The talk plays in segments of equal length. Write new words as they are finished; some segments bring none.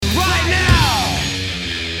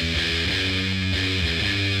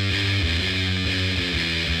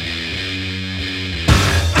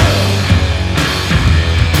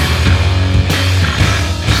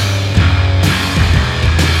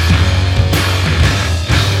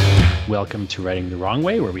Welcome to Writing the Wrong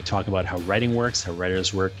Way, where we talk about how writing works, how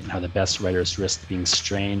writers work, and how the best writers risk being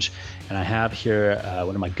strange. And I have here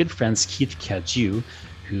one of my good friends, Keith Cadieux,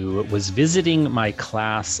 who was visiting my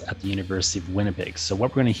class at the University of Winnipeg. So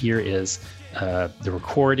what we're going to hear is the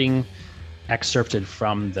recording excerpted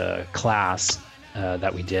from the class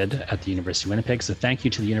that we did at the University of Winnipeg. So thank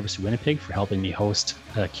you to the University of Winnipeg for helping me host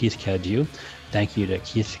Keith Cadieux. Thank you to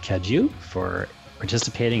Keith Cadieux for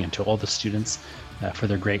participating, and to all the students for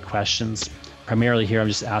their great questions. Primarily here, I'm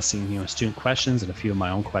just asking student questions and a few of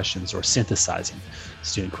my own questions, or synthesizing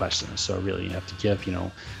student questions. So really, you have to give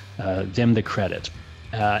them the credit.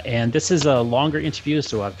 And this is a longer interview,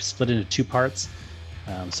 so I've split it into two parts.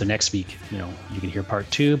 So next week, you can hear part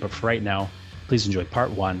two. But for right now, please enjoy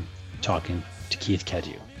part one, talking to Keith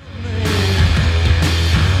Cadieux.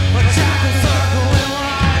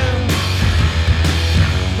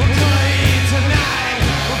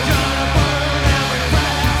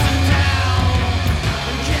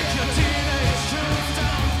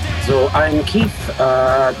 So I'm Keith,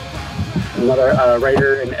 another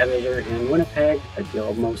writer and editor in Winnipeg. I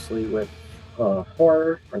deal mostly with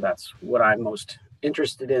horror, or that's what I'm most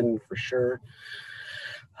interested in for sure.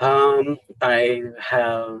 I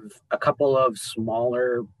have a couple of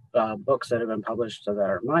smaller books that have been published that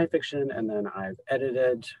are my fiction, and then I've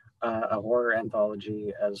edited a horror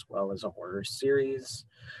anthology as well as a horror series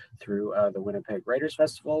through the Winnipeg Writers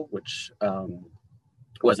Festival, which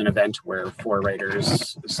was an event where 4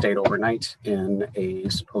 writers stayed overnight in a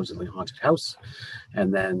supposedly haunted house.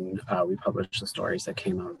 And then we published the stories that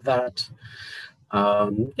came out of that.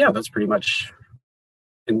 That's pretty much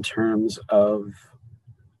in terms of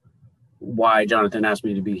why Jonathan asked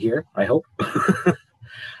me to be here, I hope.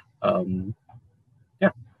 Thanks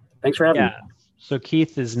for having me. So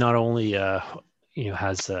Keith is not only,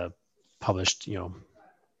 has published,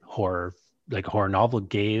 horror, like a horror novel,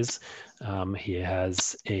 Gaze. He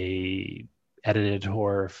has a edited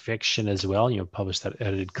horror fiction as well, published that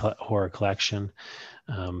edited horror collection.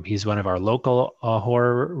 He's one of our local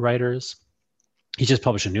horror writers. He just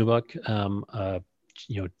published a new book. I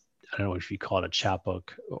don't know if you call it a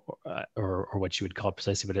chapbook or what you would call it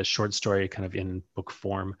precisely, but a short story kind of in book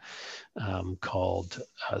form called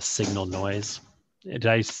Signal Noise. Did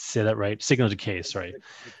I say that right? Signal Decay, sorry.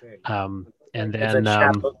 And then it's a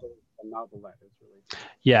chapbook, a novelette.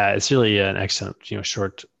 It's really an excellent,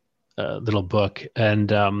 short little book.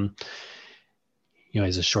 And,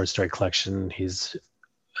 he's a short story collection. He's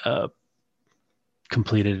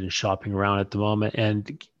completed and shopping around at the moment.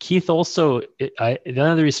 And Keith also, the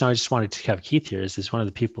other reason I just wanted to have Keith here is he's one of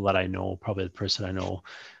the people that I know, probably the person I know,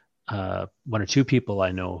 one or two people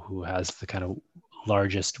I know who has the kind of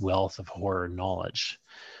largest wealth of horror knowledge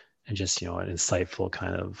and just, an insightful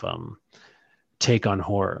kind of take on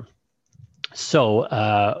horror. So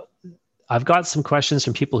I've got some questions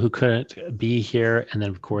from people who couldn't be here. And then,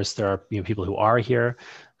 of course, there are people who are here.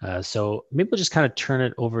 So maybe we'll just kind of turn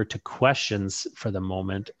it over to questions for the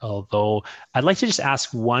moment, although I'd like to just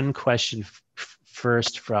ask one question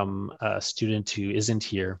first from a student who isn't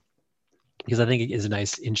here, because I think it is a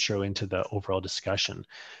nice intro into the overall discussion.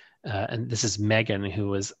 And this is Megan, who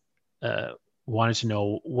was wanted to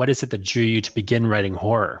know, what is it that drew you to begin writing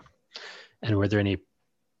horror? And were there any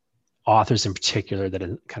authors in particular that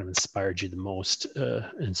kind of inspired you the most,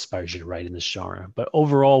 inspired you to write in this genre? But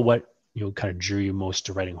overall, what kind of drew you most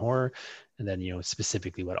to writing horror, and then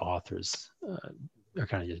specifically what authors are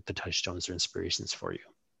kind of the touchstones or inspirations for you?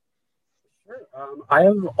 Sure. I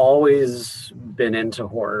have always been into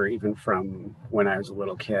horror, even from when I was a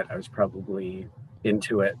little kid. I was probably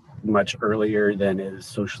into it much earlier than is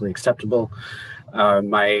socially acceptable.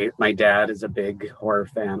 My dad is a big horror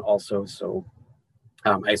fan also, so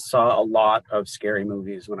I saw a lot of scary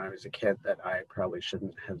movies when I was a kid that I probably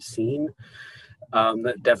shouldn't have seen.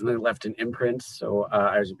 That definitely left an imprint. So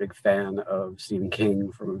I was a big fan of Stephen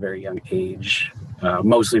King from a very young age,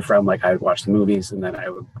 mostly from I would watch the movies and then I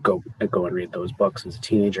would go and read those books as a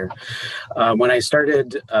teenager. When I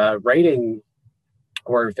started writing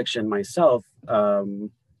horror fiction myself,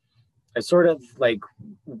 I sort of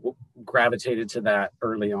gravitated to that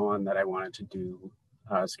early on, that I wanted to do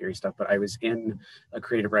scary stuff, but I was in a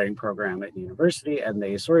creative writing program at university, and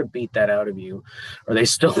they sort of beat that out of you, or they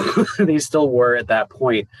still were at that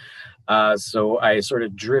point. So I sort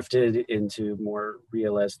of drifted into more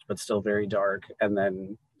realist, but still very dark, and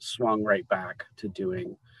then swung right back to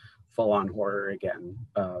doing full-on horror again.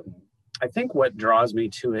 I think what draws me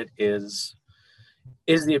to it is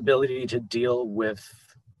the ability to deal with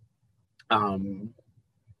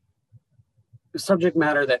subject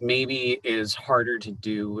matter that maybe is harder to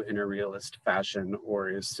do in a realist fashion, or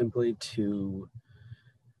is simply too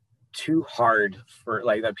too hard for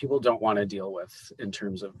like that people don't want to deal with in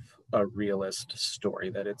terms of a realist story,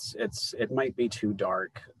 that it might be too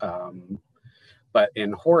dark. But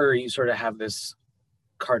in horror you sort of have this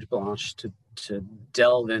carte blanche to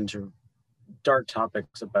delve into dark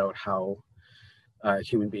topics about how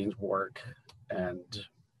human beings work, and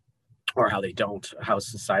or how they don't, how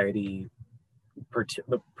society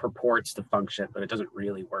purports to function, but it doesn't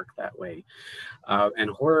really work that way. And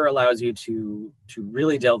horror allows you to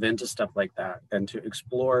really delve into stuff like that and to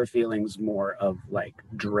explore feelings more of like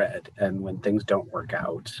dread and when things don't work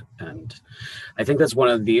out. And I think that's one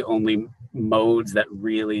of the only modes that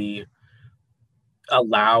really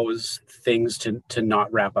allows things to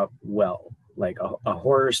not wrap up well. Like a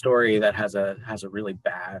horror story that has a really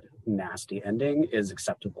bad, nasty ending is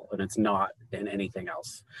acceptable, and it's not in anything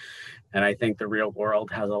else. And I think the real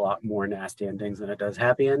world has a lot more nasty endings than it does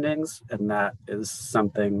happy endings, and that is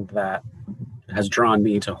something that has drawn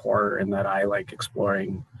me to horror and that I like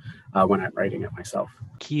exploring when I'm writing it myself.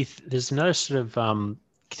 Keith, there's another sort of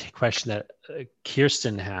question that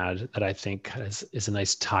Kirsten had that I think is a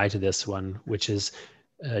nice tie to this one, which is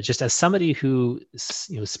just as somebody who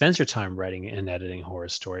spends your time writing and editing horror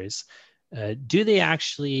stories, do they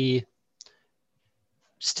actually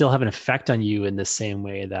still have an effect on you in the same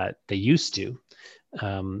way that they used to,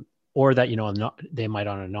 or that they might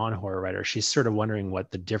on a non-horror writer? She's sort of wondering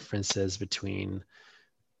what the difference is between,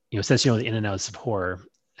 since the in and outs of horror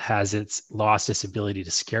has lost its ability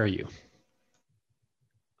to scare you.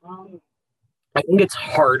 I think it's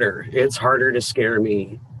harder. It's harder to scare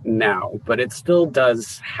me now, but it still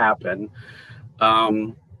does happen.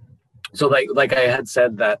 So like I had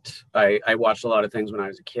said that I watched a lot of things when I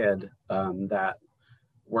was a kid that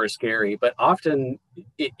were scary, but often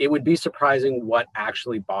it would be surprising what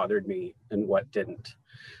actually bothered me and what didn't.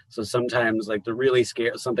 So sometimes like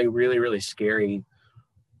something really, really scary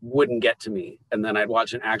wouldn't get to me, and then I'd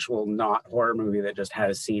watch an actual not horror movie that just had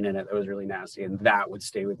a scene in it that was really nasty, and that would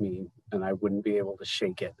stay with me and I wouldn't be able to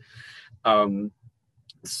shake it.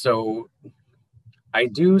 So I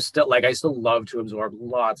do still I still love to absorb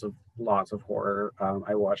lots of horror.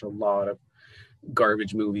 I watch a lot of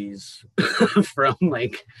garbage movies from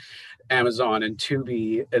like Amazon and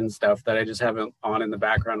Tubi and stuff that I just have on in the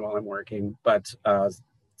background while I'm working. But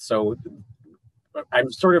so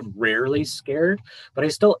I'm sort of rarely scared, but I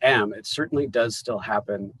still am. It certainly does still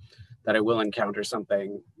happen that I will encounter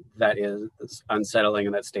something that is unsettling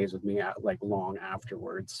and that stays with me like long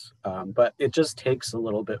afterwards. But it just takes a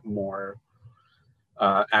little bit more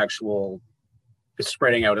actual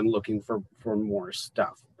spreading out and looking for more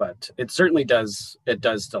stuff. But it certainly does. It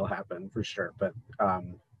does still happen for sure. But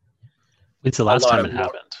it's the last time it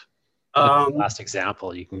happened. The last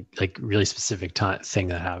example, you can like really specific thing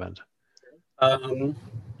that happened.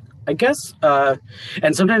 I guess,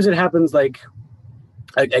 and sometimes it happens like,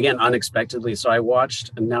 again, unexpectedly. So I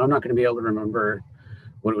watched, and now I'm not going to be able to remember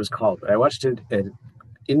what it was called, but I watched an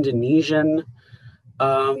Indonesian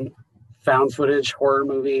found footage horror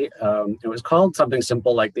movie. It was called something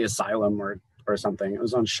simple like The Asylum or something. It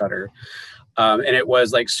was on Shudder. And it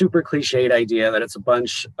was like super cliched idea that it's a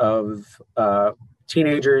bunch of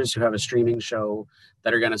teenagers who have a streaming show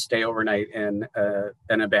that are going to stay overnight in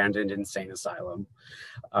an abandoned insane asylum.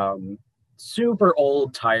 Super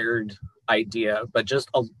old, tired idea, but just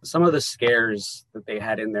some of the scares that they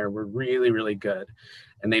had in there were really, really good.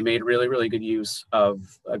 And they made really, really good use of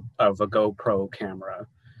a GoPro camera.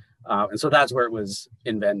 And so that's where it was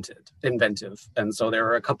inventive. And so there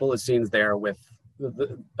were a couple of scenes there with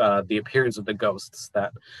the appearance of the ghosts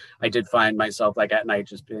that I did find myself like at night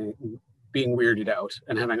just being weirded out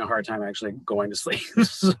and having a hard time actually going to sleep.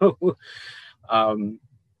 So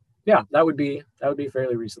yeah, that would be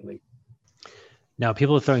fairly recently. Now,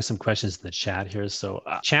 people are throwing some questions in the chat here. So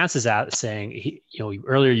Chance is saying,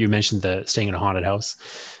 earlier you mentioned the staying in a haunted house,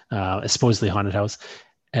 a supposedly haunted house,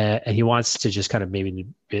 and he wants to just kind of maybe a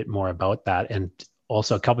bit more about that. And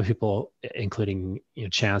also a couple of people, including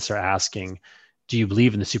Chance, are asking, do you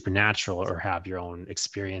believe in the supernatural or have your own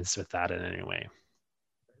experience with that in any way?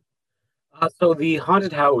 So the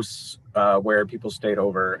haunted house where people stayed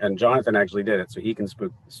over, and Jonathan actually did it, so he can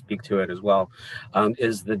speak to it as well,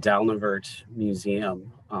 is the Dalnavert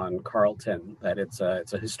Museum on Carlton. That it's a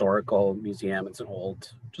historical museum. It's an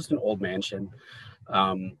old mansion.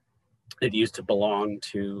 It used to belong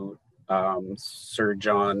to Sir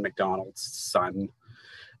John Macdonald's son,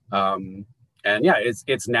 and yeah,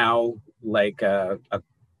 it's now like a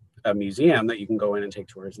museum that you can go in and take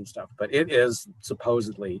tours and stuff. But it is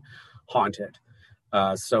supposedly haunted.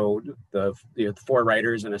 So the 4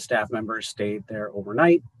 writers and a staff member stayed there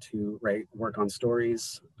overnight to work on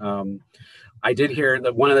stories. I did hear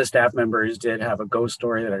that one of the staff members did have a ghost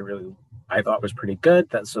story that I thought was pretty good.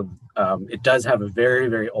 It does have a very,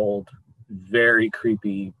 very old, very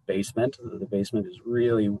creepy basement. The basement is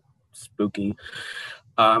really spooky.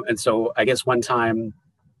 And so I guess one time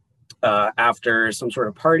after some sort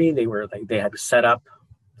of party, they had set up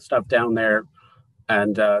stuff down there.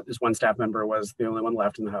 And this one staff member was the only one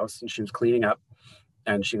left in the house, and she was cleaning up,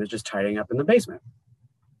 and she was just tidying up in the basement.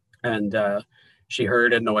 And she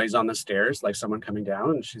heard a noise on the stairs, like someone coming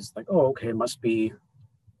down, and she's like, "Oh, okay, it must be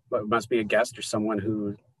a guest or someone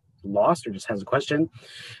who lost or just has a question."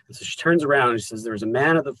 And so she turns around and she says, "There was a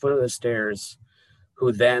man at the foot of the stairs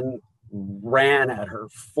who then ran at her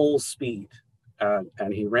full speed,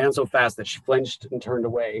 and he ran so fast that she flinched and turned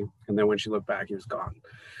away. And then when she looked back, he was gone."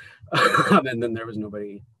 And then there was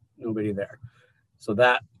nobody there. So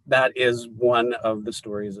that is one of the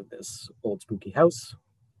stories of this old spooky house.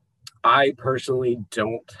 I personally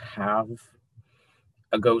don't have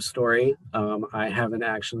a ghost story. I haven't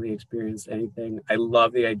actually experienced anything. I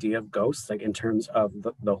love the idea of ghosts, like in terms of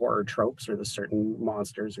the horror tropes or the certain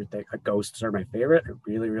monsters or things. Ghosts are my favorite. I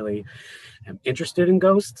really, really am interested in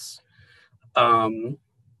ghosts. I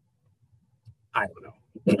don't know.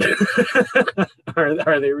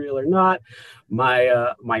 Are they real or not?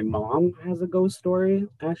 My mom has a ghost story,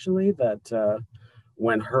 actually, that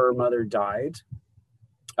when her mother died,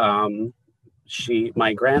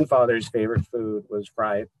 my grandfather's favorite food was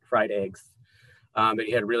fried eggs, but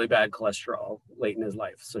he had really bad cholesterol late in his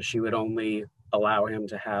life, so she would only allow him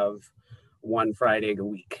to have one fried egg a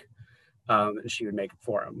week. She would make it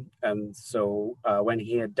for him. And so when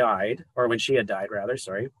she had died,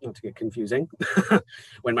 sorry, not to get confusing,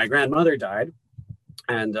 when my grandmother died,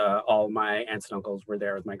 and all my aunts and uncles were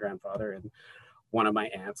there with my grandfather, and one of my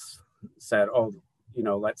aunts said, "Oh,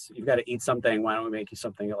 you've got to eat something. Why don't we make you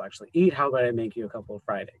something you'll actually eat? How about I make you a couple of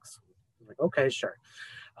fried eggs?" I was like, "Okay, sure."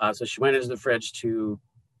 So she went into the fridge to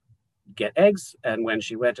get eggs, and when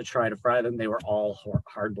she went to try to fry them, they were all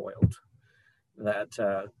hard boiled.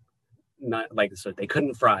 So they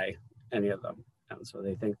couldn't fry any of them, and so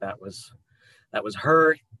they think that was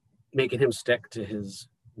her making him stick to his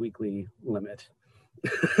weekly limit.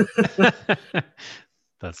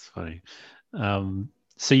 That's funny.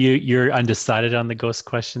 So you're undecided on the ghost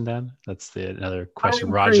question then? That's another question.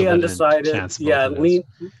 I'm Roger, pretty undecided. Yeah,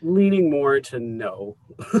 leaning more to no.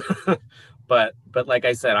 but like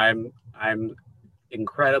I said, I'm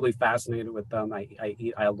incredibly fascinated with them.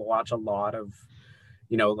 I watch a lot of,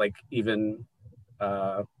 like even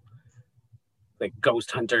like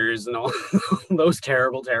Ghost Hunters and all those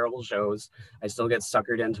terrible shows. I still get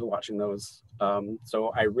suckered into watching those.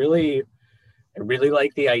 So I really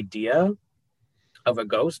like the idea of a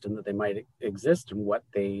ghost and that they might exist and what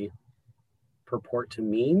they purport to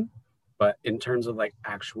mean. But in terms of like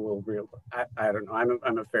actual real, I don't know.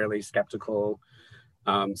 I'm a fairly skeptical,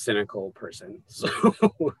 cynical person. So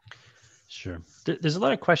sure, there's a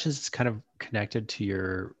lot of questions that's kind of connected to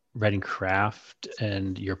your writing craft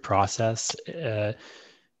and your process, and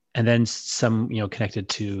then some connected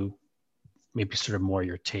to maybe sort of more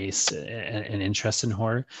your taste and interest in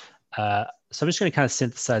horror. So I'm just going to kind of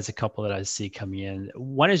synthesize a couple that I see coming in.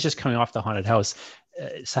 One is just coming off the haunted house.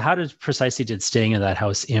 So how did staying in that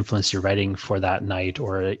house influence your writing for that night,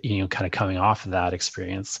 or kind of coming off of that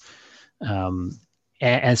experience?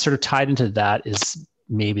 And sort of tied into that is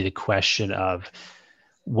maybe the question of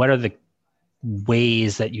what are the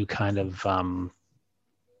ways that you kind of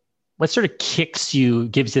what sort of gives you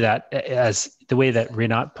that, as the way that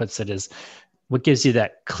Rinat puts it, is what gives you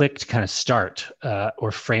that click to kind of start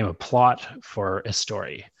or frame a plot for a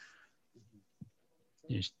story?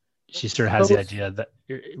 She sort of has the idea that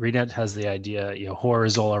Rinat has the idea, horror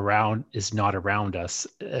is all around, is not around us,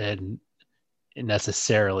 and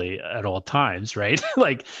necessarily at all times, right?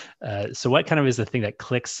 So what kind of is the thing that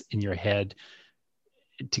clicks in your head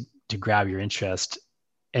to grab your interest,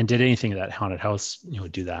 and did anything in that haunted house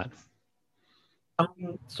do that?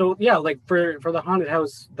 So yeah, like for the haunted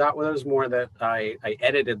house, that was more that I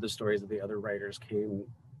edited the stories that the other writers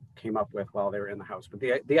came up with while they were in the house. But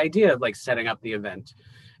the idea of like setting up the event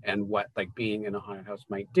and what like being in a haunted house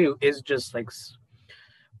might do is just like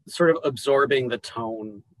sort of absorbing the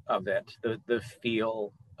tone of it, the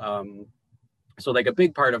feel. So like a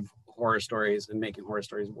big part of horror stories and making horror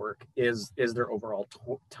stories work is their overall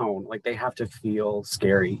tone. Like they have to feel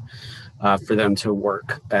scary for them to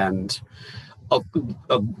work. And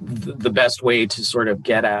the best way to sort of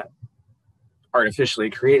get at artificially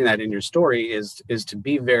creating that in your story is to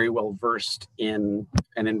be very well versed in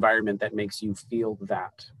an environment that makes you feel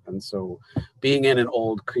that. And so being in an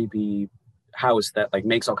old creepy house that like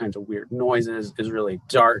makes all kinds of weird noises, is really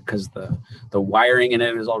dark because the wiring in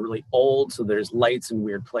it is all really old, so there's lights in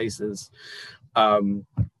weird places.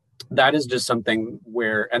 That is just something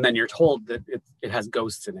where, and then you're told that it has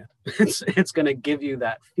ghosts in it. It's going to give you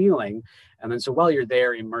that feeling. And then so while you're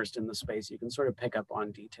there immersed in the space, you can sort of pick up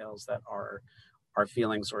on details that are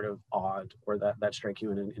feeling sort of odd, or that strike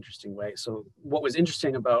you in an interesting way. So what was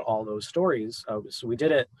interesting about all those stories, so we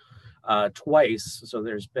did it twice. So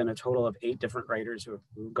there's been a total of 8 different writers who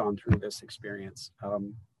have gone through this experience.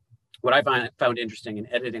 What I found interesting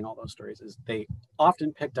in editing all those stories is they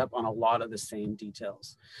often picked up on a lot of the same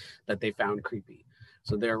details that they found creepy.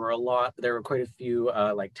 So there were quite a few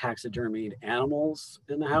like taxidermied animals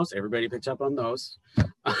in the house. Everybody picked up on those.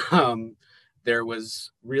 There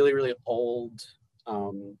was really, really old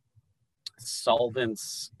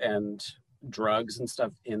solvents and drugs and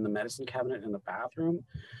stuff in the medicine cabinet in the bathroom.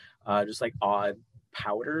 Just like odd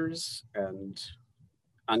powders and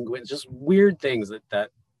unguents, just weird things that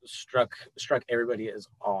struck everybody as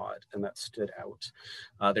odd and that stood out.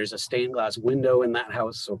 There's a stained glass window in that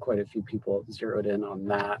house, so quite a few people zeroed in on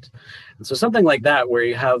that. And so something like that, where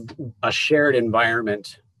you have a shared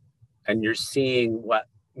environment and you're seeing what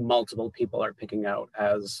multiple people are picking out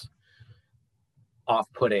as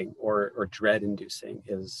off-putting or dread-inducing,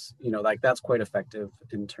 is, like, that's quite effective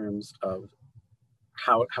in terms of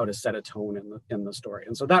how to set a tone in the story.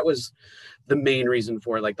 And so that was the main reason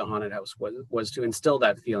for like the haunted house, was to instill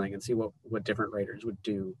that feeling and see what different writers would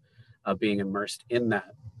do, being immersed in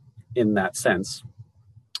that sense.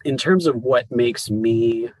 In terms of what makes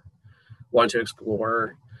me want to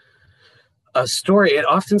explore a story, it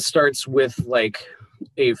often starts with like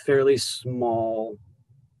a fairly small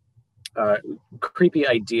creepy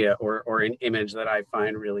idea or an image that I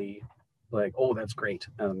find really like, oh, that's great.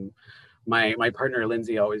 My partner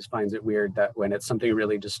Lindsay always finds it weird that when it's something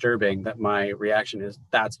really disturbing, that my reaction is,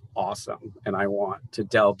 that's awesome, and I want to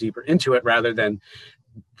delve deeper into it, rather than,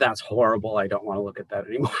 that's horrible, I don't want to look at that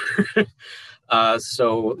anymore.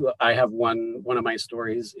 So I have one of my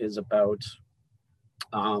stories is about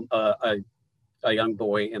a young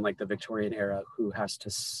boy in like the Victorian era who has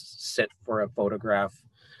to sit for a photograph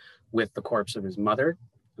with the corpse of his mother.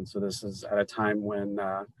 And so this is at a time when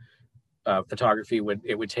photography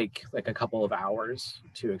would take like a couple of hours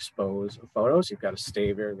to expose a photo, so you've got to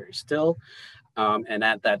stay very, very still. And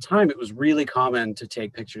at that time, it was really common to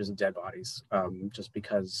take pictures of dead bodies, just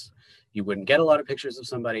because you wouldn't get a lot of pictures of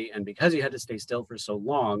somebody, and because you had to stay still for so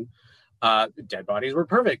long, dead bodies were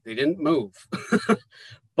perfect. They didn't move.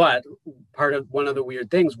 But one of the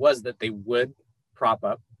weird things was that they would prop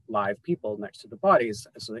up live people next to the bodies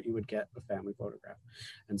so that you would get a family photograph.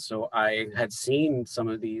 And so I had seen some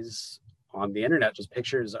of these on the internet, just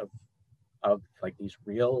pictures of like these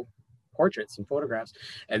real portraits and photographs,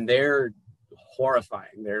 and they're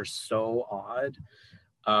horrifying. They're so odd.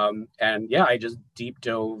 And yeah, I just deep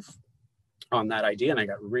dove on that idea, and I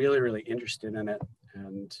got really, really interested in it.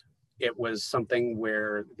 And it was something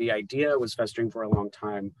where the idea was festering for a long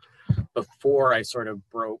time before I sort of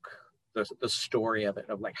broke the story of it,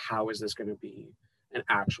 of like, how is this going to be an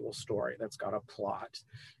actual story that's got a plot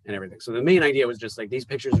and everything. So the main idea was just like, these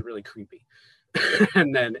pictures are really creepy.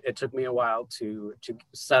 And then it took me a while to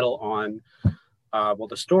settle on, well,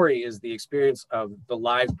 the story is the experience of the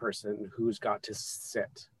live person who's got to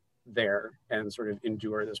sit there and sort of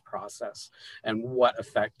endure this process, and what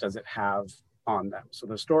effect does it have on them. So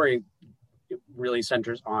the story really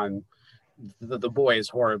centers on the boy is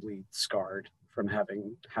horribly scarred from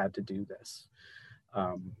having had to do this.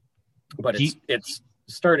 But it's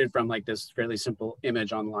started from like this fairly simple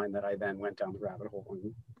image online that I then went down the rabbit hole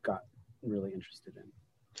and got really interested in.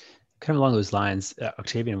 Kind of along those lines,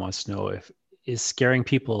 Octavian wants to know, is scaring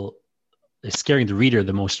the reader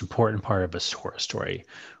the most important part of a horror story,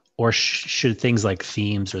 or should things like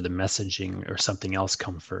themes or the messaging or something else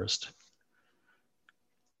come first?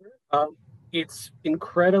 It's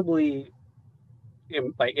incredibly,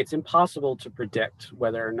 like, it's impossible to predict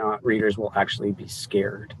whether or not readers will actually be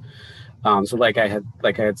scared. So like I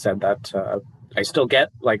had said, that I still get,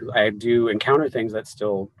 like, I do encounter things that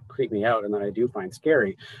still creep me out and that I do find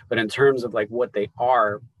scary. But in terms of like what they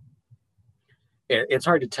are, it's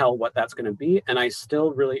hard to tell what that's going to be. And I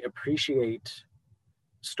still really appreciate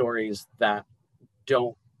stories that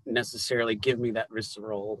don't necessarily give me that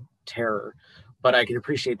visceral terror, but I can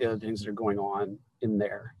appreciate the other things that are going on in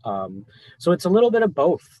there. So it's a little bit of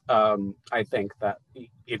both. I think that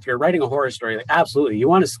if you're writing a horror story, like, absolutely, you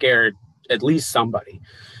want to scare at least somebody.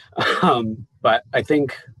 But I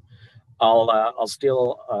think I'll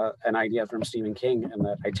steal an idea from Stephen King, and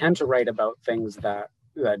that I tend to write about things that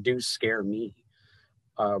do scare me,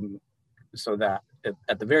 um, so that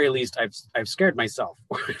at the very least I've scared myself.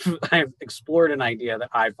 I've explored an idea that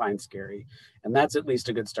I find scary, and that's at least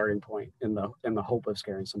a good starting point in the hope of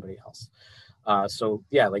scaring somebody else. So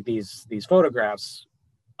yeah, like these photographs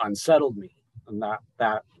unsettled me, and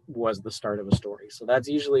that was the start of a story. So that's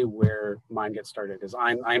usually where mine gets started. Is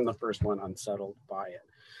I'm the first one unsettled by it.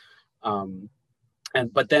 Um,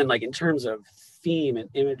 and but then like in terms of theme and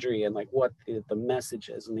imagery and like what the message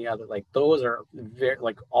is and the other, like those are very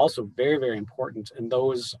like also very very important, and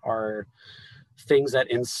those are things that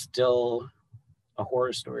instill a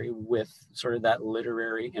horror story with sort of that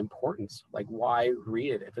literary importance. Like why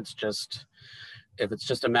read it if it's just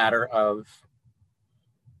a matter of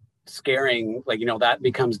scaring, like, you know, that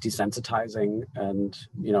becomes desensitizing. And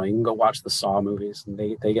you know, you can go watch the Saw movies and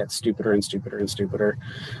they get stupider and stupider and stupider,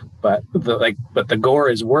 but the gore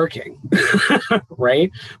is working.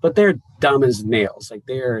 Right, but they're dumb as nails, like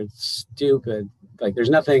they're stupid, like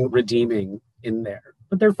there's nothing redeeming in there,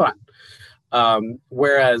 but they're fun.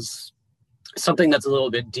 Whereas something that's a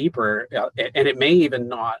little bit deeper, and it may even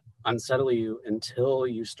not unsettle you until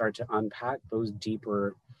you start to unpack those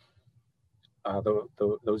deeper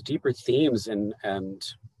those deeper themes and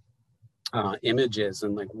images,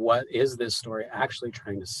 and like what is this story actually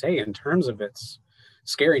trying to say in terms of its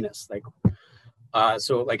scariness. Like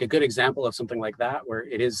so like a good example of something like that where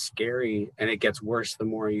it is scary and it gets worse the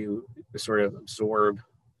more you sort of absorb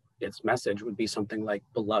its message would be something like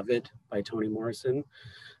Beloved by Toni Morrison,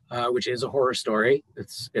 which is a horror story.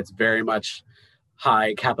 It's very much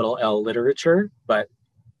high capital L literature, but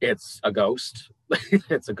it's a ghost.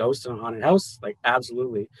 It's a ghost in a haunted house, like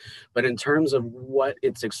absolutely. But in terms of what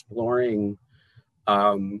it's exploring,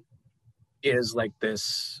 um, is like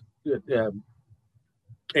this.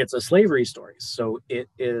 It's a slavery story, so it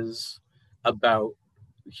is about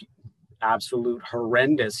absolute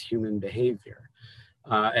horrendous human behavior,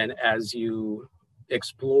 and as you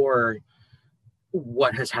explore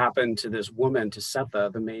what has happened to this woman, to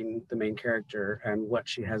Setha, the main character, and what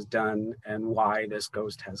she has done and why this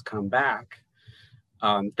ghost has come back,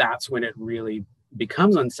 that's when it really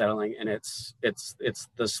becomes unsettling. And it's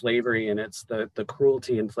the slavery and it's the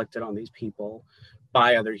cruelty inflicted on these people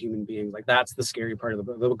by other human beings. Like that's the scary part of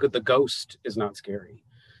the book. The ghost is not scary.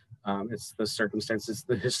 It's the circumstances,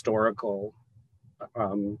 the historical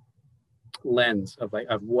um, lens of like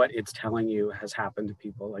of what it's telling you has happened to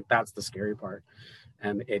people. Like that's the scary part,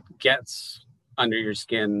 and it gets under your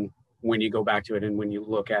skin when you go back to it and when you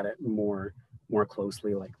look at it more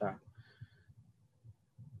closely like that.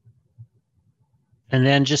 And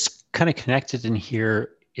then just kind of connected in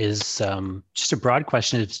here is just a broad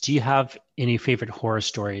question is, do you have any favorite horror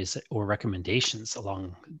stories or recommendations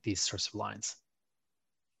along these sorts of lines?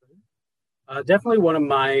 Definitely one of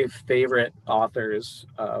my favorite authors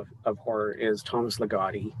of horror is Thomas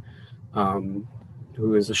Ligotti, um,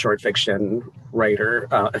 who is a short fiction writer,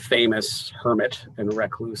 a famous hermit and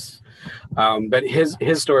recluse. But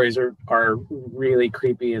his stories are really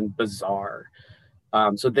creepy and bizarre.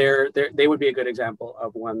 So they would be a good example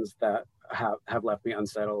of ones that have left me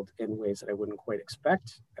unsettled in ways that I wouldn't quite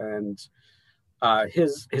expect. And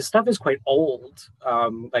his stuff is quite old.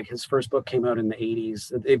 Like his first book came out in the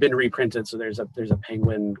 80s. They've been reprinted, so there's a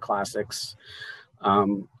Penguin Classics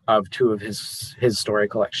of two of his story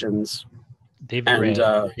collections. They've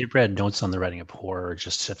read Notes on the Writing of Horror,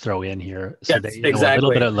 just to throw in here. So yes, they exactly. A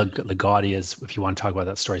little bit of Ligotti is, if you want to talk about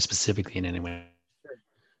that story specifically in any way.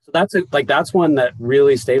 So that's one that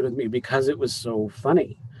really stayed with me because it was so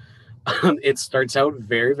funny. It starts out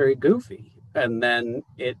very, very goofy, and then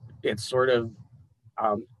it sort of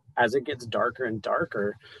as it gets darker and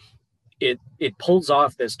darker, it pulls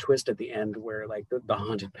off this twist at the end where like the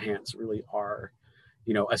haunted pants really are,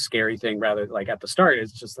 you know, a scary thing. Rather, like at the start,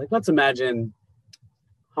 it's just like, let's imagine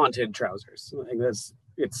haunted trousers. Like this,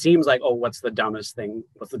 it seems like, oh, what's the dumbest thing?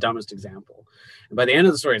 What's the dumbest example? And by the end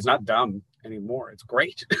of the story, it's not dumb anymore. It's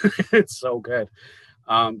great. It's so good.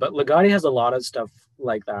 But Ligotti has a lot of stuff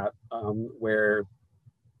like that, where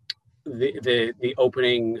the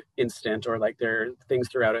opening instant, or like there are things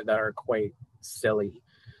throughout it that are quite silly,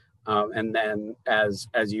 and then as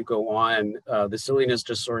you go on, the silliness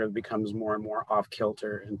just sort of becomes more and more off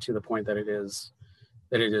kilter, and to the point that it is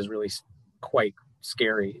really quite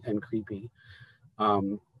scary and creepy.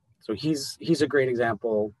 So he's a great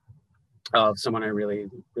example of someone I really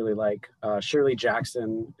like. Shirley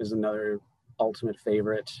Jackson is another ultimate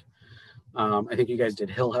favorite. I think you guys did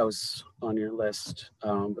Hill House on your list,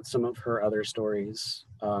 but some of her other stories,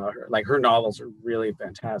 like her novels, are really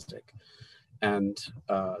fantastic, and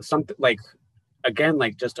something like, again,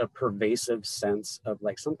 like just a pervasive sense of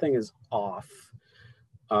like something is off,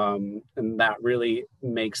 and that really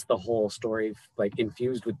makes the whole story like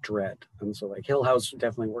infused with dread. And so like Hill House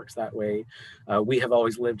definitely works that way. We Have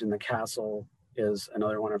Always Lived in the Castle is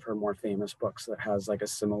another one of her more famous books that has like a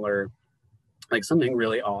similar, like something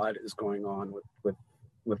really odd is going on with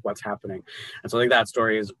what's happening. And so like that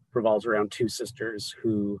story is revolves around two sisters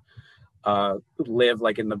who live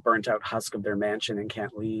like in the burnt out husk of their mansion and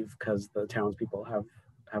can't leave because the townspeople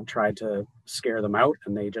have tried to scare them out,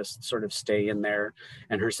 and they just sort of stay in there,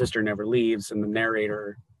 and her sister never leaves, and the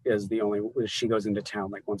narrator is the only, she goes into town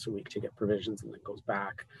like once a week to get provisions and then goes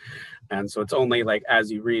back. And so it's only like as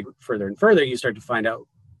you read further and further you start to find out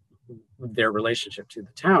their relationship to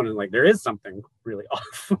the town, and like there is something really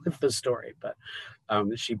off with the story, but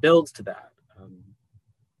she builds to that.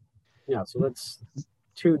 Yeah, so that's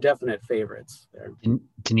two definite favorites there.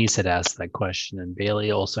 Denise had asked that question, and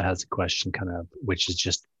Bailey also has a question, kind of, which is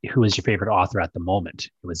just who is your favorite author at the moment?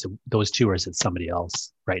 Was it those two, or is it somebody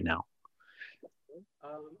else right now?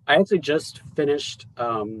 I actually just finished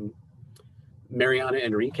Mariana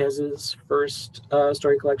Enriquez's first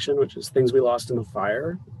story collection, which is Things We Lost in the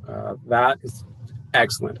Fire. That is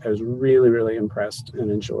excellent. I was really, really impressed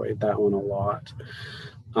and enjoyed that one a lot.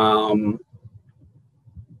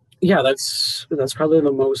 Yeah, that's probably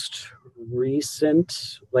the most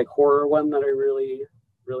recent like horror one that I really,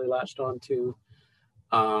 really latched onto.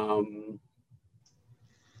 Um,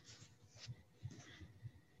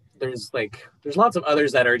 there's lots of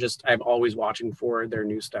others that are just I'm always watching for their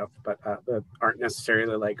new stuff, but that aren't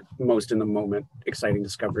necessarily like most in the moment exciting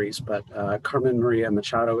discoveries. But Carmen Maria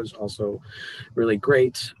Machado is also really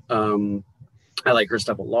great. I like her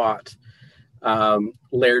stuff a lot.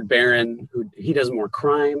 Laird Barron, who he does more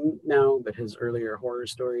crime now, but his earlier horror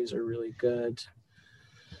stories are really good.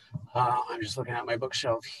 I'm just looking at my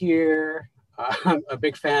bookshelf here. I'm a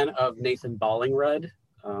big fan of Nathan Ballingrud,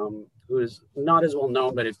 who is not as well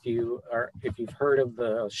known, but if you've heard of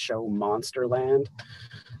the show Monsterland,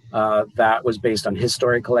 that was based on his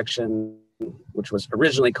story collection, which was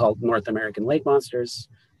originally called North American Lake Monsters.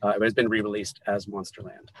 It has been re-released as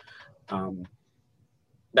Monsterland.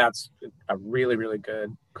 That's a really, really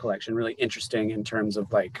good collection, really interesting in terms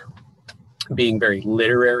of like being very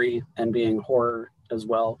literary and being horror as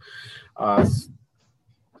well.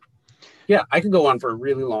 Yeah, I could go on for a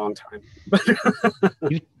really long time.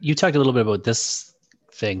 You talked a little bit about this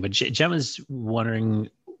thing, but Gemma's wondering,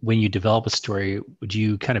 when you develop a story, would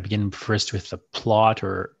you kind of begin first with the plot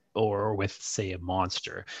or with, say, a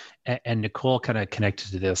monster? And Nicole kind of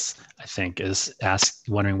connected to this, I think, is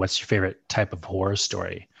wondering what's your favorite type of horror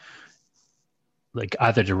story, like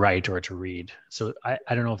either to write or to read. So I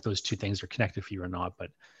don't know if those two things are connected for you or not,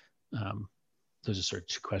 but those are sort of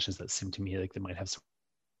two questions that seem to me like they might have some.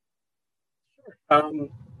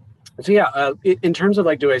 So yeah, in terms of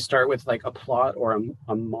like, do I start with like a plot or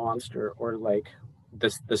a monster or like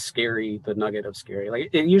the nugget of scary? Like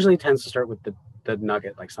it usually tends to start with the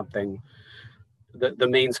nugget, like something, the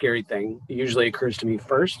main scary thing usually occurs to me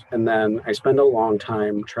first, and then I spend a long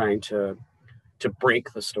time trying to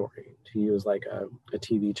break the story, to use like a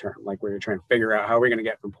TV term, like where you're trying to figure out how we're going to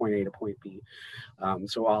get from point A to point B.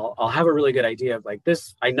 So I'll have a really good idea of like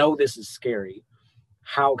this. I know this is scary.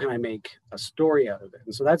 How can I make a story out of it?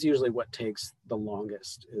 And so that's usually what takes the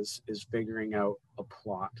longest is figuring out a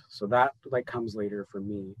plot. So that like comes later for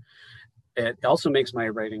me. It also makes my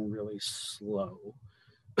writing really slow.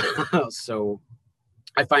 So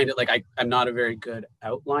I find it like I'm not a very good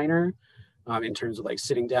outliner in terms of like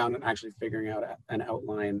sitting down and actually figuring out an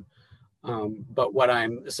outline. But what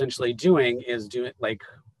I'm essentially doing is like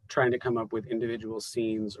trying to come up with individual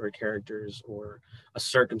scenes or characters or a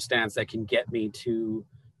circumstance that can get me to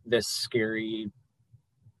this scary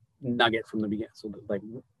nugget from the beginning. So like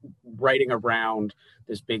writing around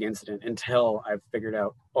this big incident until I've figured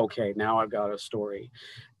out, okay, now I've got a story.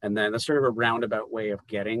 And then that's sort of a roundabout way of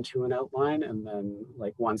getting to an outline. And then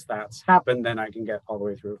like once that's happened, then I can get all the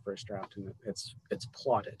way through a first draft and it's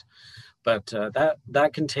plotted. But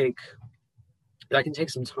that can take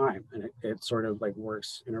some time, and it sort of like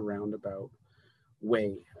works in a roundabout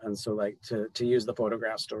way. And so like to use the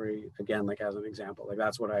photograph story again, like as an example, like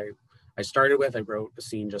that's what I started with. I wrote a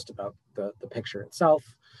scene just about the picture itself,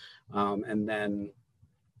 and then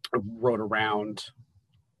I wrote around,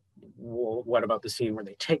 well, what about the scene where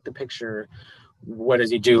they take the picture? what does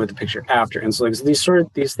he do with the picture after? And so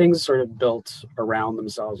like these things sort of built around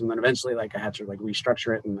themselves, and then eventually like I had to like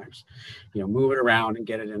restructure it and move it around and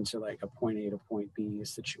get it into like a point A to point B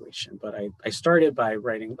situation. But I started by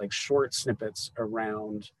writing like short snippets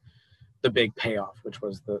around the big payoff, which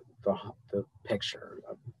was the picture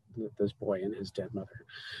of this boy and his dead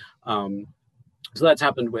mother. So that's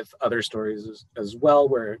happened with other stories as well,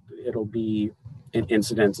 where it'll be an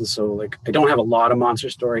incident. And so like, I don't have a lot of monster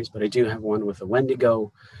stories, but I do have one with a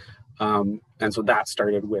Wendigo. And so that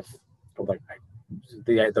started with like,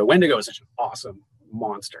 the Wendigo is such an awesome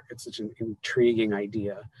monster. It's such an intriguing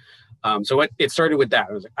idea. So it started with that.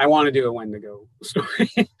 I was like, I want to do a Wendigo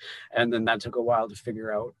story. And then that took a while to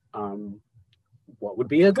figure out what would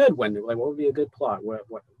be a good Wendigo, like what would be a good plot, what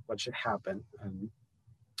should happen.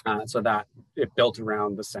 So that it built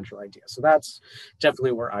around the central idea. So that's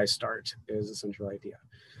definitely where I start, is a central idea.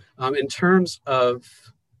 In terms of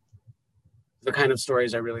the kind of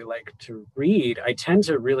stories I really like to read, I tend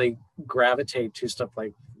to really gravitate to stuff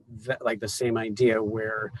like that, like the same idea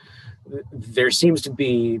where there seems to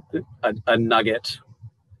be a nugget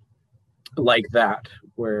like that,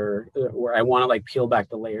 where I want to like peel back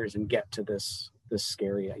the layers and get to this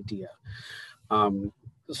scary idea.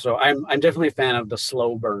 So I'm definitely a fan of the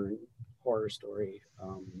slow burn horror story,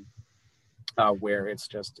 where it's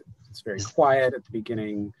very quiet at the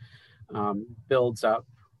beginning, builds up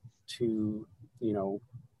to,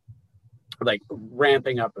 like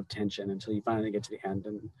ramping up of tension until you finally get to the end,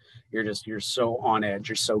 and you're so on edge,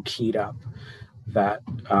 you're so keyed up that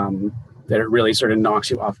that it really sort of knocks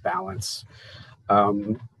you off balance.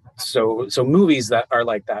 So movies that are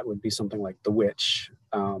like that would be something like The Witch,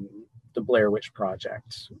 the Blair Witch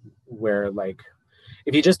Project, where like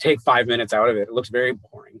if you just take 5 minutes out of it, it looks very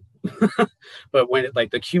boring. But when it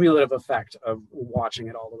like the cumulative effect of watching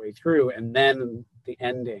it all the way through, and then the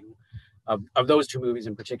ending of those two movies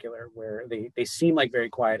in particular, where they seem like very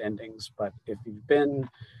quiet endings, but if you've been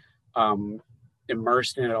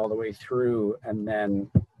immersed in it all the way through, and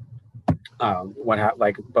then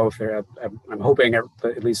like both are, I'm hoping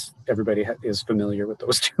at least everybody is familiar with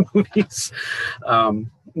those two movies.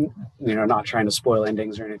 Not trying to spoil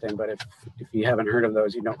endings or anything, but if you haven't heard of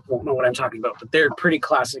those, won't know what I'm talking about. But they're pretty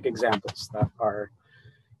classic examples that are,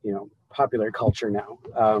 popular culture now.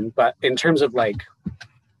 But in terms of like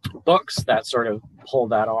books that sort of pull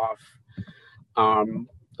that off,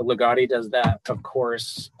 Ligotti does that, of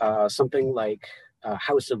course. Something like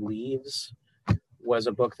House of Leaves was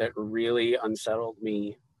a book that really unsettled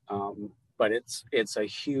me, but it's a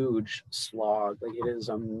huge slog. Like, it is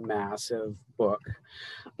a massive book.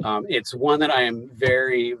 It's one that I am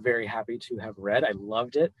very, very happy to have read. I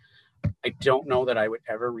loved it. I don't know that I would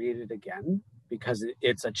ever read it again, because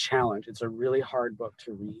it's a challenge. It's a really hard book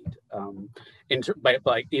to read,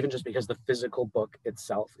 but even just because the physical book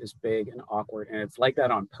itself is big and awkward, and it's like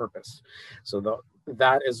that on purpose. So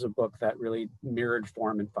that is a book that really mirrored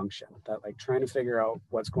form and function, that like trying to figure out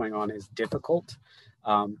what's going on is difficult,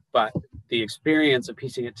 but the experience of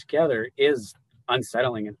piecing it together is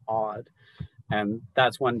unsettling and odd. And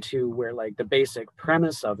that's one too, where like the basic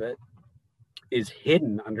premise of it is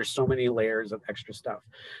hidden under so many layers of extra stuff.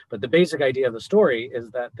 But the basic idea of the story is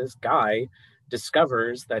that this guy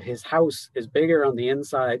discovers that his house is bigger on the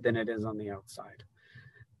inside than it is on the outside.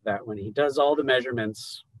 That when he does all the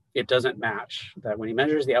measurements, it doesn't match. That when he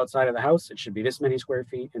measures the outside of the house, it should be this many square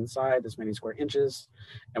feet inside, this many square inches.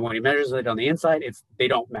 And when he measures it on the inside, they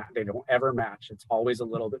don't match. They don't ever match. It's always a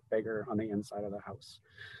little bit bigger on the inside of the house.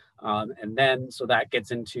 And then, so that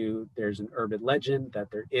gets into, there's an urban legend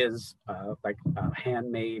that there is like a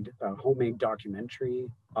homemade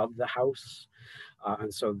documentary of the house.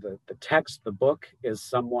 And so the text, the book, is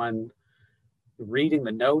someone reading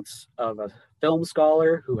the notes of a film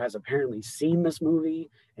scholar who has apparently seen this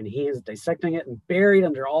movie, and he is dissecting it, and buried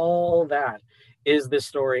under all that is this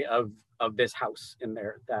story of this house in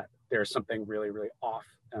there, that there's something really, really off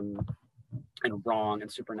and wrong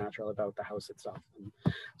and supernatural about the house itself. And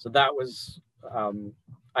so that was,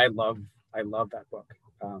 I love that book.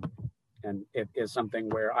 And it is something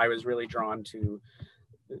where I was really drawn to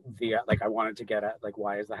I wanted to get at, like,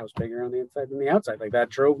 why is the house bigger on the inside than the outside? Like, that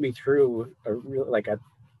drove me through a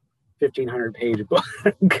 1,500 page book.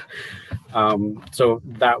 So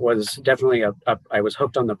that was definitely I was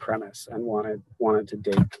hooked on the premise and wanted to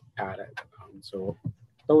dig at it. So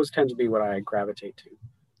those tend to be what I gravitate to.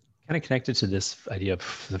 Kind of connected to this idea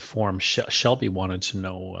of the form, Shelby wanted to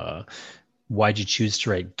know, why'd you choose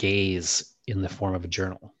to write gaze in the form of a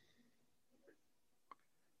journal?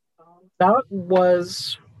 That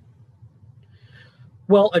was,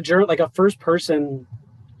 well, a journal, like a first person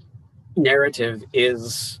narrative,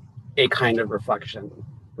 is a kind of reflection,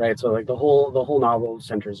 right? So like the whole novel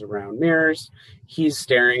centers around mirrors. He's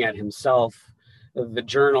staring at himself. The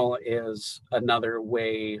journal is another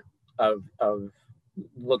way of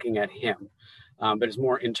looking at him, but it's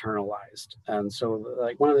more internalized. And so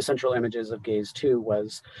like one of the central images of Gaze 2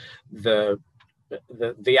 was the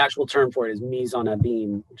the actual term for it is mise en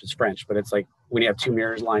abîme, which is French, but it's like when you have two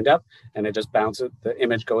mirrors lined up and it just bounces, the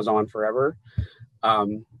image goes on forever.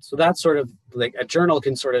 So that's sort of like a journal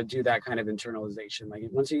can sort of do that kind of internalization. Like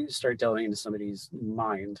once you start delving into somebody's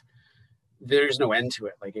mind, there's no end to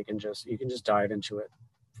it. Like you can just dive into it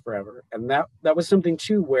forever. And that was something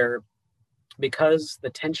too, where because the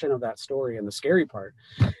tension of that story and the scary part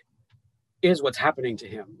is what's happening to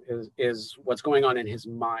him, is what's going on in his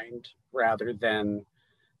mind rather than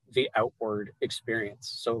the outward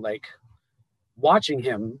experience. So like watching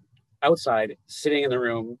him outside, sitting in the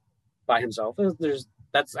room by himself,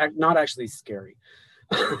 that's not actually scary.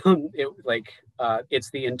 It's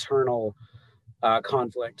the internal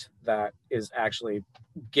conflict that is actually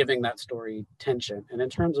giving that story tension. And in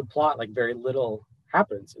terms of plot, like very little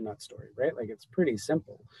happens in that story, right? Like it's pretty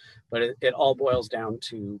simple, but it all boils down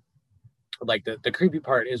to like the creepy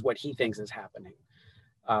part is what he thinks is happening.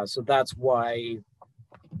 So that's why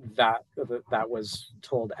that was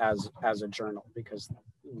told as a journal, because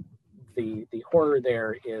the horror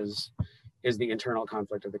there is the internal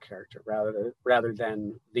conflict of the character rather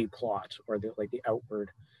than the plot or the outward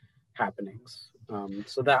happenings.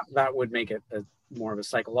 So that would make it more of a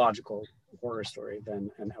psychological horror story than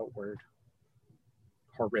an outward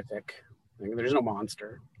horrific thing. There's no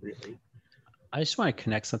monster really. I just want to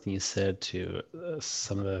connect something you said to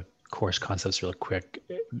some of the course concepts real quick.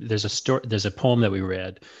 There's a poem that we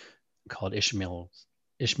read called Ishmael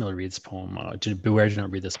Reed's poem, Beware, Do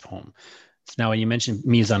Not Read This Poem. So now when you mentioned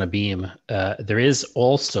mise en abîme, there is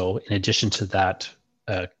also, in addition to that,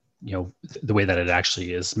 the way that it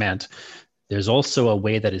actually is meant, there's also a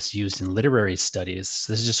way that it's used in literary studies.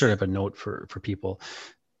 So this is just sort of a note for people.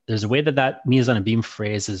 There's a way that mise en abîme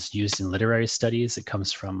phrase is used in literary studies. It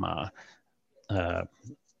comes from I'm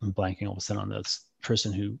blanking all of a sudden on this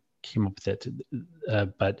person who came up with it,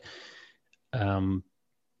 but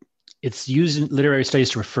it's used in literary studies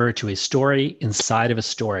to refer to a story inside of a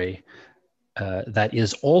story that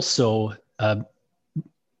is also a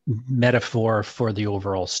metaphor for the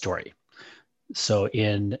overall story. So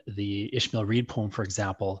in the Ishmael Reed poem, for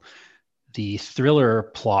example, the thriller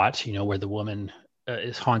plot, where the woman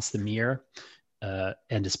haunts the mirror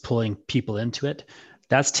and is pulling people into it,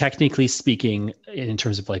 that's technically speaking, in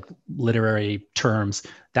terms of like literary terms,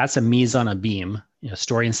 that's a mise en abîme,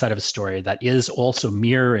 story inside of a story that is also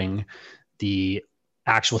mirroring the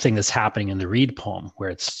actual thing that's happening in the Reed poem, where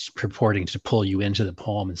it's purporting to pull you into the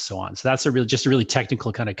poem and so on. So that's just a really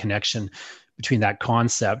technical kind of connection between that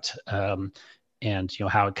concept and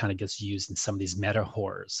how it kind of gets used in some of these meta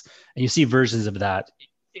horrors. And you see versions of that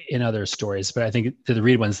in other stories, but I think the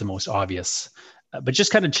Reed one's the most obvious. But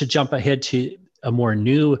just kind of to jump ahead to a more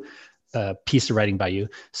new piece of writing by you.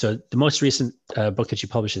 So the most recent book that you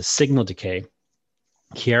published is Signal Decay.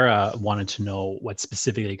 Kiara wanted to know what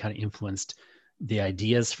specifically kind of influenced the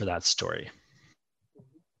ideas for that story.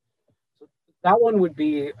 That one would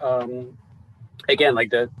be, again,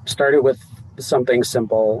 like started with something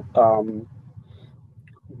simple,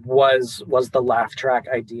 was the laugh track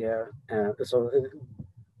idea. So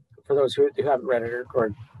for those who haven't read it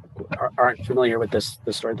or aren't familiar with this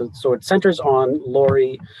story, so it centers on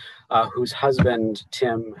Lori, whose husband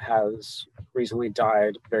Tim has recently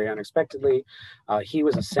died very unexpectedly. He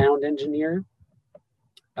was a sound engineer,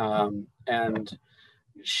 and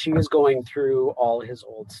she is going through all his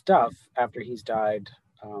old stuff after he's died,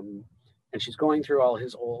 and she's going through all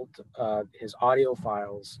his old his audio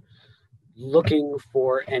files, looking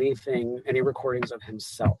for any recordings of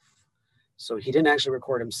himself. So he didn't actually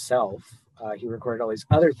record himself. He recorded all these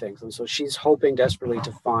other things. And so she's hoping desperately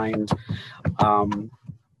to find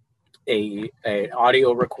a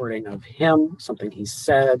audio recording of him, something he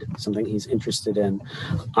said, something he's interested in.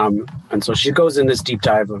 And so she goes in this deep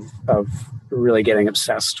dive of really getting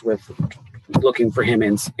obsessed with looking for him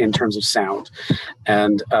in terms of sound.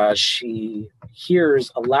 And she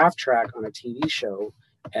hears a laugh track on a TV show,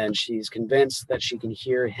 and she's convinced that she can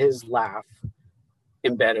hear his laugh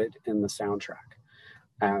embedded in the soundtrack.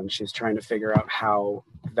 And she's trying to figure out how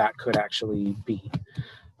that could actually be.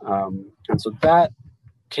 And so that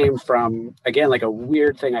came from, again, like a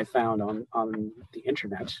weird thing I found on the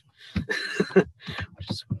internet, which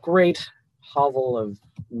is a great hovel of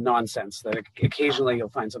nonsense that occasionally you'll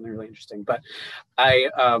find something really interesting. But I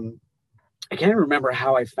I can't remember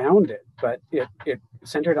how I found it, but it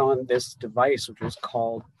centered on this device, which was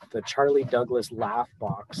called the Charlie Douglas Laugh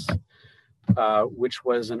Box, which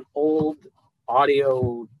was an old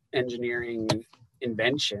audio engineering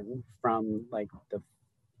invention from like the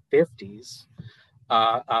 50s.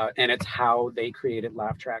 And it's how they created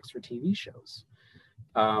laugh tracks for TV shows.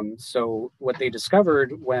 So what they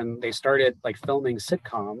discovered when they started like filming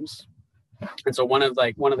sitcoms, and so one of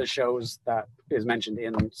the shows that is mentioned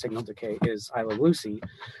in Signal Decay is I Love Lucy,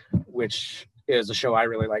 which is a show I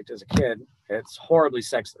really liked as a kid. It's horribly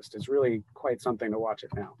sexist. It's really quite something to watch it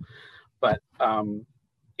now. But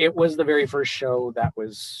it was the very first show that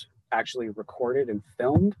was actually recorded and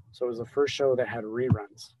filmed. So it was the first show that had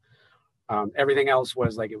reruns. Everything else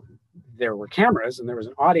was like, there were cameras and there was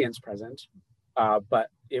an audience present, but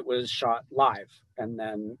it was shot live and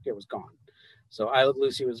then it was gone. So I Love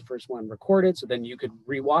Lucy was the first one recorded. So then you could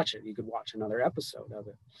rewatch it. You could watch another episode of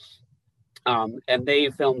it. And they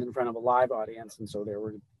filmed in front of a live audience. And so there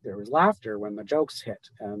was laughter when the jokes hit.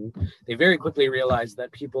 And they very quickly realized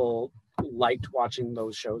that people liked watching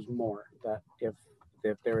those shows more, that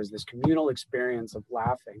if there was this communal experience of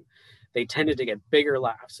laughing, they tended to get bigger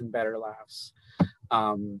laughs and better laughs.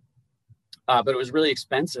 But it was really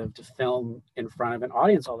expensive to film in front of an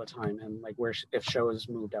audience all the time. And like if shows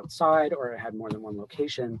moved outside or it had more than one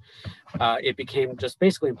location, it became just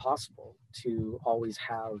basically impossible to always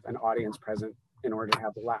have an audience present in order to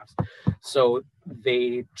have the laughs. So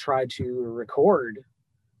they tried to record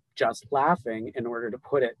just laughing in order to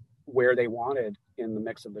put it where they wanted in the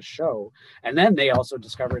mix of the show. And then they also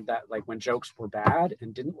discovered that like when jokes were bad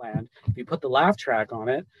and didn't land, if you put the laugh track on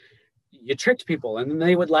it, you tricked people and then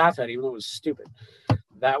they would laugh at it even though it was stupid.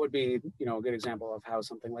 That would be, a good example of how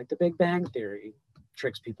something like the Big Bang Theory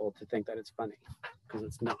tricks people to think that it's funny, because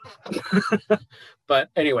it's not. But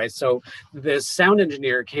anyway, so this sound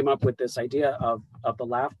engineer came up with this idea of the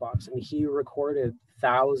laugh box, and he recorded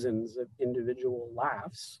thousands of individual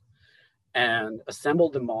laughs and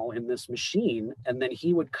assembled them all in this machine. And then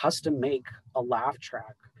he would custom make a laugh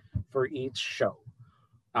track for each show.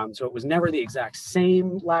 So it was never the exact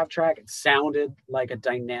same laugh track. It sounded like a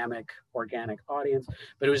dynamic, organic audience,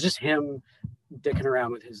 but it was just him dicking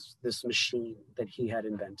around with this machine that he had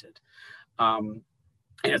invented. And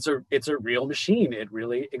it's a real machine. It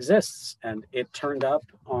really exists. And it turned up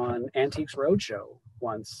on Antiques Roadshow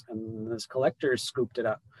once, and this collector scooped it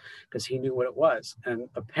up because he knew what it was. And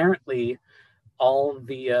apparently all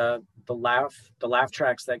the laugh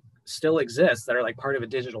tracks that still exist that are like part of a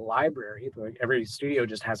digital library, like every studio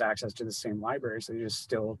just has access to the same library, so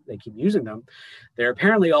they keep using them. They're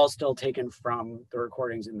apparently all still taken from the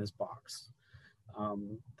recordings in this box.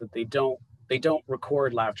 That they don't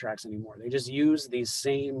record laugh tracks anymore. They just use these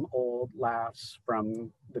same old laughs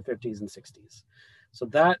from the 50s and 60s. So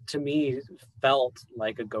that to me felt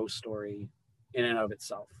like a ghost story in and of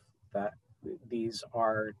itself, that these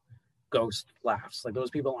are ghost laughs. Like those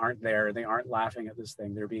people aren't there. They aren't laughing at this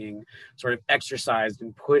thing. They're being sort of exercised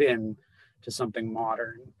and put in to something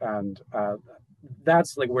modern. And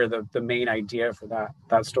that's like where the main idea for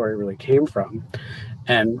that story really came from.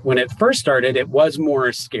 And when it first started, it was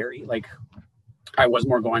more scary. Like I was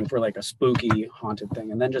more going for like a spooky haunted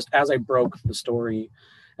thing. And then just as I broke the story,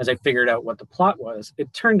 as I figured out what the plot was,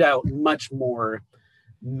 it turned out much more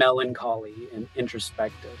melancholy and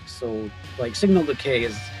introspective. So like Signal Decay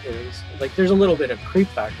is like, there's a little bit of creep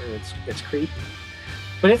factor. It's creepy,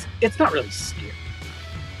 but it's not really scary.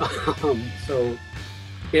 So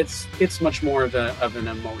it's much more of an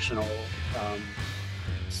emotional,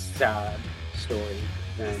 sad story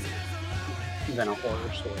than a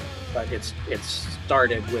horror story. But it's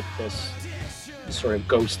started with this sort of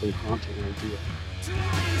ghostly haunting idea.